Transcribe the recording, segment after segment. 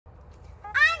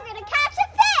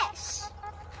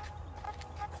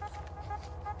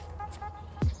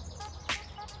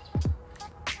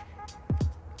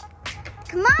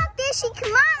fishy,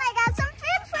 come on, I got some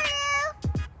food for you.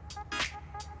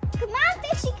 Come on,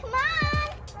 fishy, come on.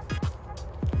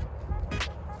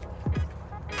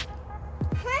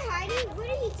 Hi, Heidi. What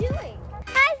are you doing?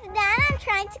 Hi, Zidane. I'm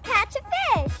trying to catch a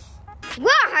fish.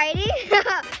 What, Heidi?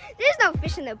 There's no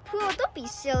fish in the pool. Don't be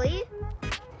silly.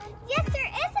 Yes, there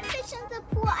is a fish in the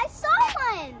pool. I saw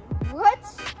one. What?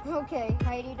 Okay,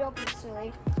 Heidi, don't be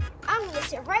silly. I'm gonna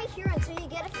sit right here until you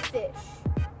get a fish.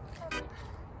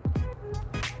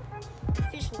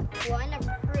 Fish in the pool? I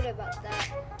never heard about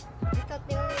that. I thought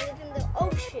they only live in the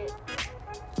ocean.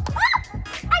 Ah!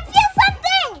 I feel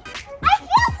something! I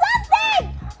feel something!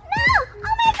 No!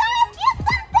 Oh my God, I feel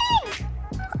something!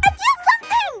 I feel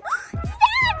something!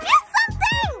 Stan, I feel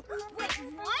something! Wait,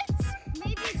 what?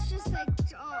 Maybe it's just like,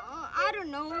 I don't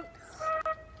know.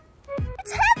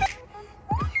 It's happening!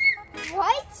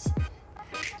 What?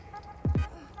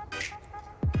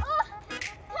 Oh,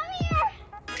 come here!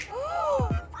 Oh,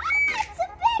 it's a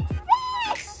big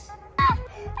fish! I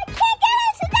can't get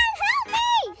it, Zidane, help me!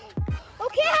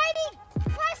 Okay, Heidi,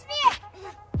 pass me it.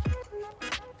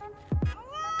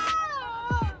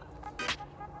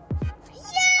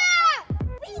 Yeah!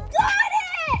 We got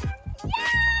it!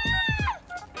 Yeah!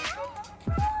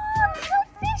 Oh, so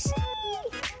fishy!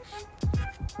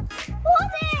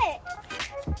 Hold it!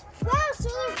 Wow, so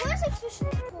there was a fish in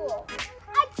the pool.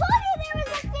 I told you there was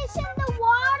a fish in the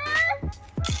water!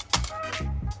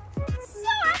 So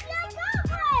happy I got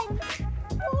one!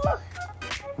 Ooh.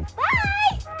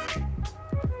 Bye!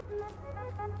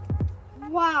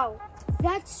 Wow,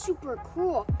 that's super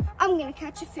cool. I'm gonna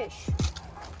catch a fish.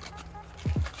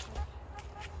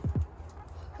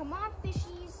 Come on,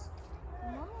 fishies.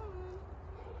 Come on.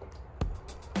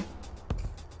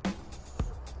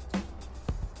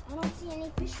 I don't see any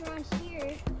fish around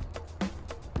here.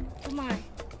 Come on.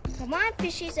 Come on,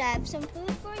 fishies. I have some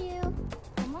food for you.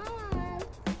 Come on.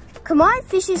 Come on,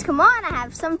 fishies. Come on. I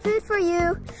have some food for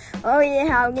you. Oh,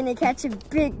 yeah. I'm going to catch a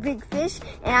big, big fish,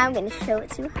 and I'm going to show it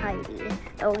to Heidi.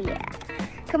 Oh, yeah.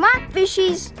 Come on,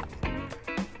 fishies.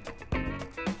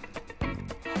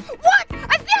 What?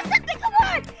 I feel something. Come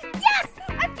on. Yes.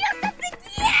 I feel something.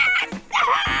 Yes.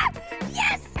 Ah!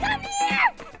 Yes. Come here.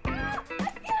 Ah, I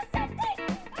feel something.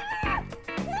 Ah!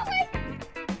 Oh,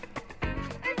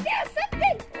 I feel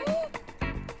something.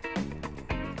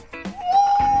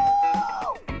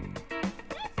 Whoa!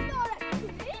 That's not a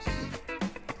fish.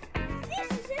 This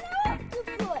is an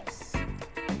octopus.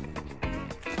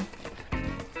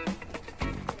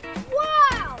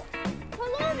 Wow!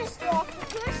 Hello, Mr.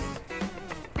 Octopus.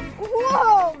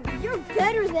 Whoa! You're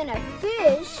better than a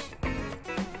fish.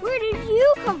 Where did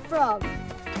you come from?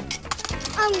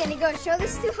 I'm gonna go show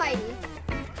this to Heidi.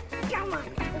 Come on.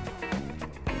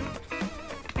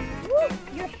 Woo,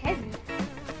 you're heavy.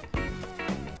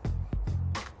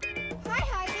 Hi,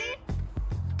 Heidi.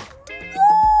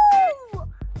 Whoa!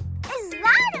 Is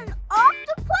that an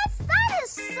octopus? That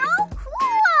is so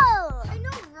cool! I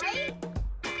know, right?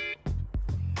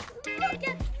 Look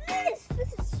at this.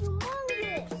 This is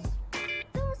humongous.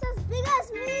 It's almost as big as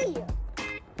me.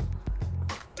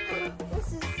 This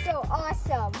is so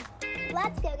awesome.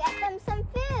 Let's go get them some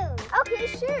food. Okay,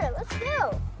 sure. Let's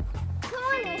go. Come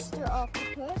on, Mr.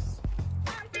 Octopus.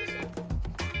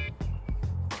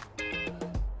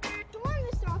 Come on,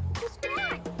 Mr. Octopus. Come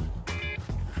on.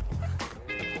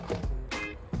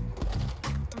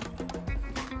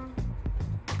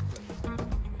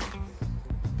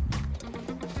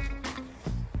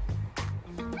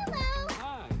 Hello.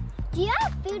 Hi. Do you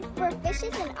have food for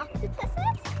fishes and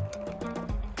octopuses?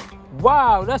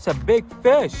 Wow, that's a big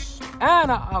fish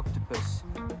and an octopus.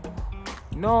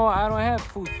 No, I don't have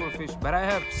food for fish, but I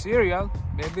have cereal.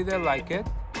 Maybe they'll like it.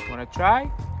 Wanna try?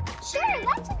 Sure,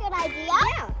 that's a good idea.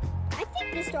 Yeah, I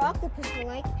think Mr. Octopus will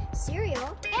like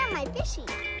cereal. And my fishy.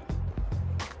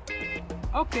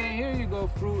 Okay, here you go.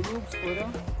 Fruit Loops for the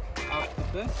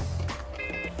octopus.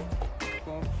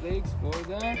 Cornflakes for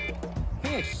the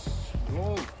fish.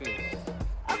 Goldfish.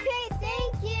 Okay,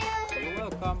 thank you. You're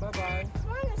welcome. Bye-bye.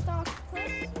 Come on, Mr.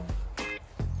 Octopus.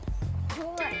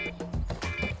 Alright.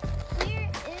 Here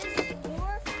is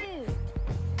your food.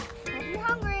 Hope you're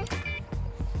hungry.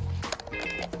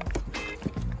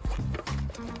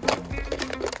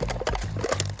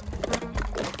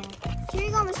 Here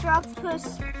you go, Mr.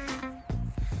 Octopus.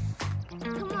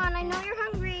 Come on, I know you're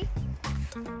hungry.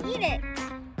 Eat it.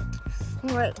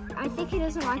 Wait, I think he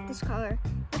doesn't like this color.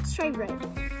 Let's try red.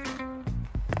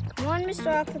 Come on, Mr.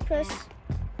 Octopus.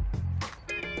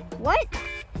 What?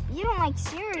 You don't like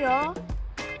cereal?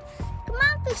 Come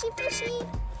on, fishy, fishy.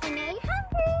 I know you're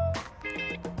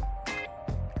hungry.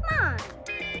 Come on.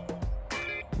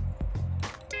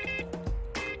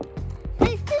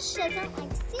 Hey, fish fish doesn't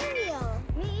like cereal.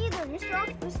 Me either. Mr.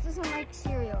 Octopus doesn't like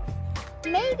cereal.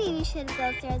 Maybe we should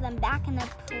go throw them back in the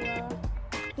pool.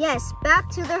 Yes, back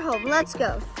to their home. Let's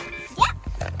go. Yep.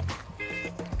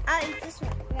 I'll eat this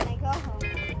one when I go home.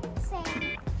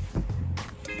 Same.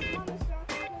 Come on, Mr.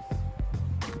 Octopus.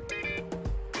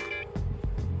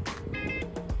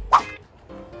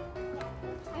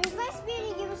 It was nice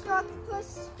meeting you, Mr.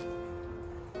 Octopus.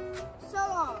 So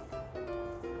long.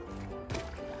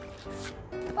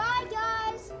 Bye,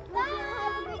 guys. Bye.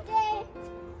 Have a great day.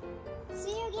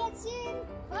 See you again soon.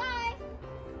 Bye.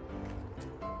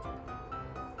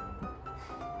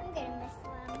 I'm gonna miss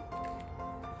them.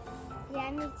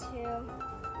 Yeah, me too.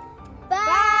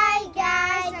 Bye,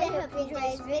 guys. I hope you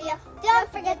enjoyed this video.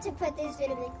 Don't forget to put this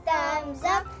video a big thumbs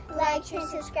up, like, share,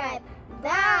 subscribe.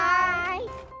 Bye.